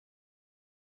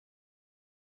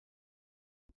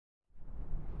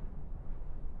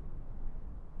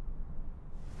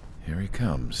Here he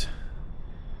comes.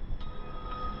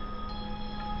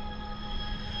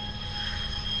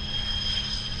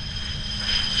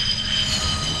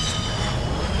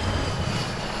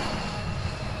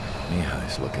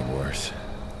 Mihaly's looking worse.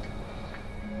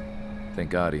 Thank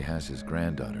God he has his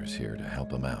granddaughters here to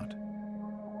help him out.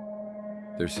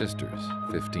 They're sisters,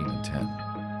 15 and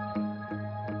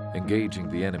 10. Engaging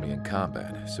the enemy in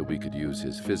combat so we could use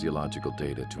his physiological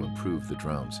data to improve the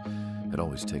drones had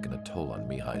always taken a toll on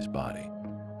Mihaly's body.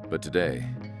 But today,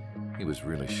 he was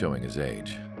really showing his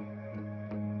age.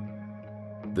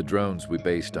 The drones we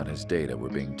based on his data were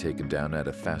being taken down at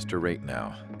a faster rate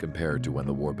now compared to when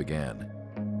the war began.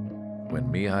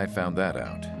 When Mihaly found that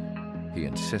out, he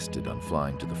insisted on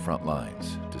flying to the front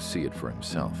lines to see it for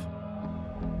himself.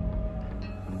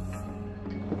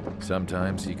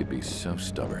 Sometimes he could be so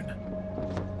stubborn.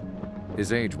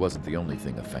 His age wasn't the only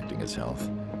thing affecting his health.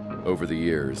 Over the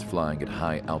years, flying at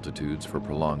high altitudes for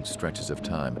prolonged stretches of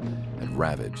time had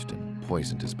ravaged and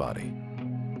poisoned his body.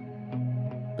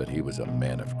 But he was a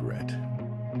man of grit.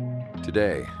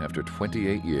 Today, after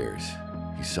 28 years,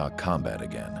 he saw combat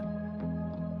again.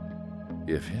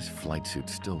 If his flight suit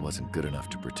still wasn't good enough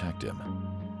to protect him,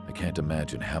 I can't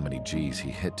imagine how many Gs he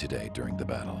hit today during the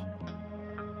battle.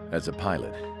 As a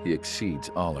pilot, he exceeds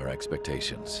all our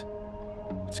expectations.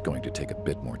 It's going to take a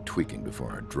bit more tweaking before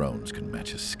our drones can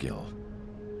match his skill.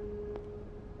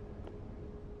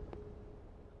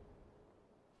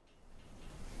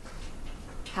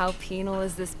 How penal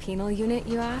is this penal unit,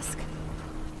 you ask?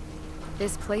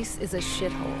 This place is a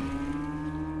shithole.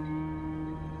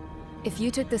 If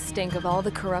you took the stink of all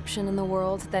the corruption in the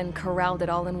world, then corralled it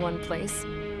all in one place,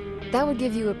 that would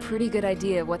give you a pretty good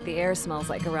idea of what the air smells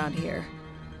like around here.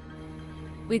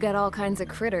 We got all kinds of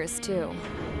critters, too.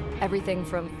 Everything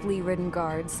from flea-ridden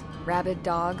guards, rabid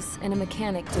dogs, and a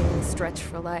mechanic doing the stretch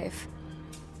for life.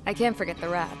 I can't forget the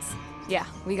rats. Yeah,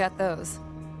 we got those.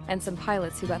 And some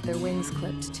pilots who got their wings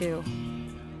clipped, too.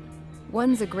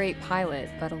 One's a great pilot,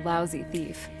 but a lousy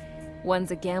thief.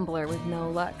 One's a gambler with no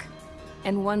luck.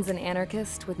 And one's an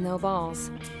anarchist with no balls.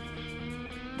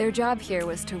 Their job here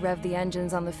was to rev the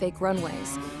engines on the fake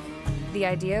runways. The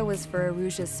idea was for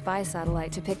Aruja's spy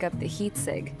satellite to pick up the heat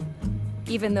sig.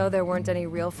 Even though there weren't any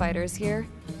real fighters here,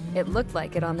 it looked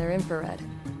like it on their infrared.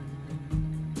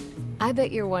 I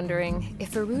bet you're wondering,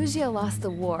 if Aruja lost the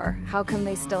war, how come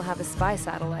they still have a spy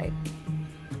satellite?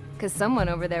 Because someone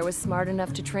over there was smart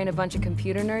enough to train a bunch of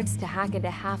computer nerds to hack into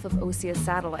half of Osia's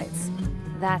satellites.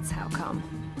 That's how come.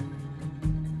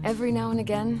 Every now and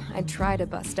again, I'd try to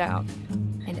bust out.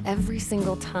 And every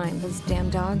single time, those damn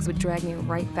dogs would drag me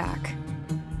right back.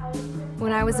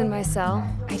 When I was in my cell,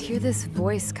 I'd hear this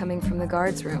voice coming from the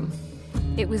guards room.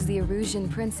 It was the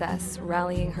Arusian princess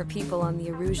rallying her people on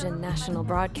the Arusian national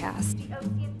broadcast.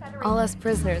 All us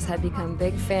prisoners had become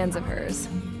big fans of hers.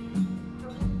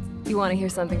 You want to hear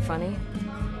something funny?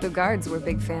 The guards were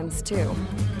big fans too.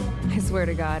 I swear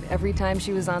to God, every time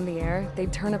she was on the air,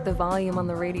 they'd turn up the volume on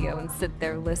the radio and sit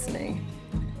there listening.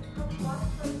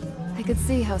 I could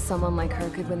see how someone like her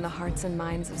could win the hearts and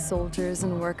minds of soldiers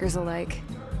and workers alike.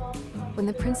 When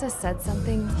the princess said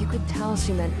something, you could tell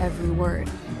she meant every word.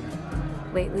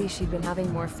 Lately, she'd been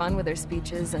having more fun with her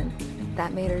speeches, and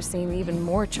that made her seem even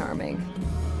more charming.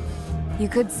 You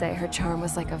could say her charm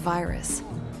was like a virus.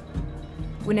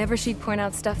 Whenever she'd point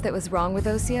out stuff that was wrong with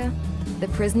Osia, the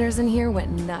prisoners in here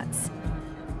went nuts.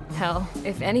 Hell,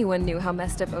 if anyone knew how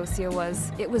messed up Osia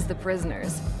was, it was the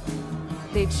prisoners.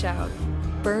 They'd shout,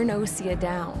 "Burn Osia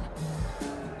down."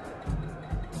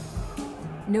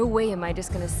 No way am I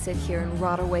just gonna sit here and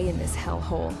rot away in this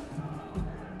hellhole.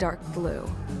 Dark blue.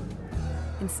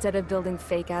 Instead of building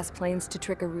fake-ass planes to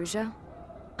trick Aruja,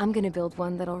 I'm gonna build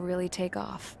one that'll really take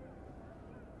off.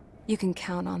 You can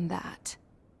count on that.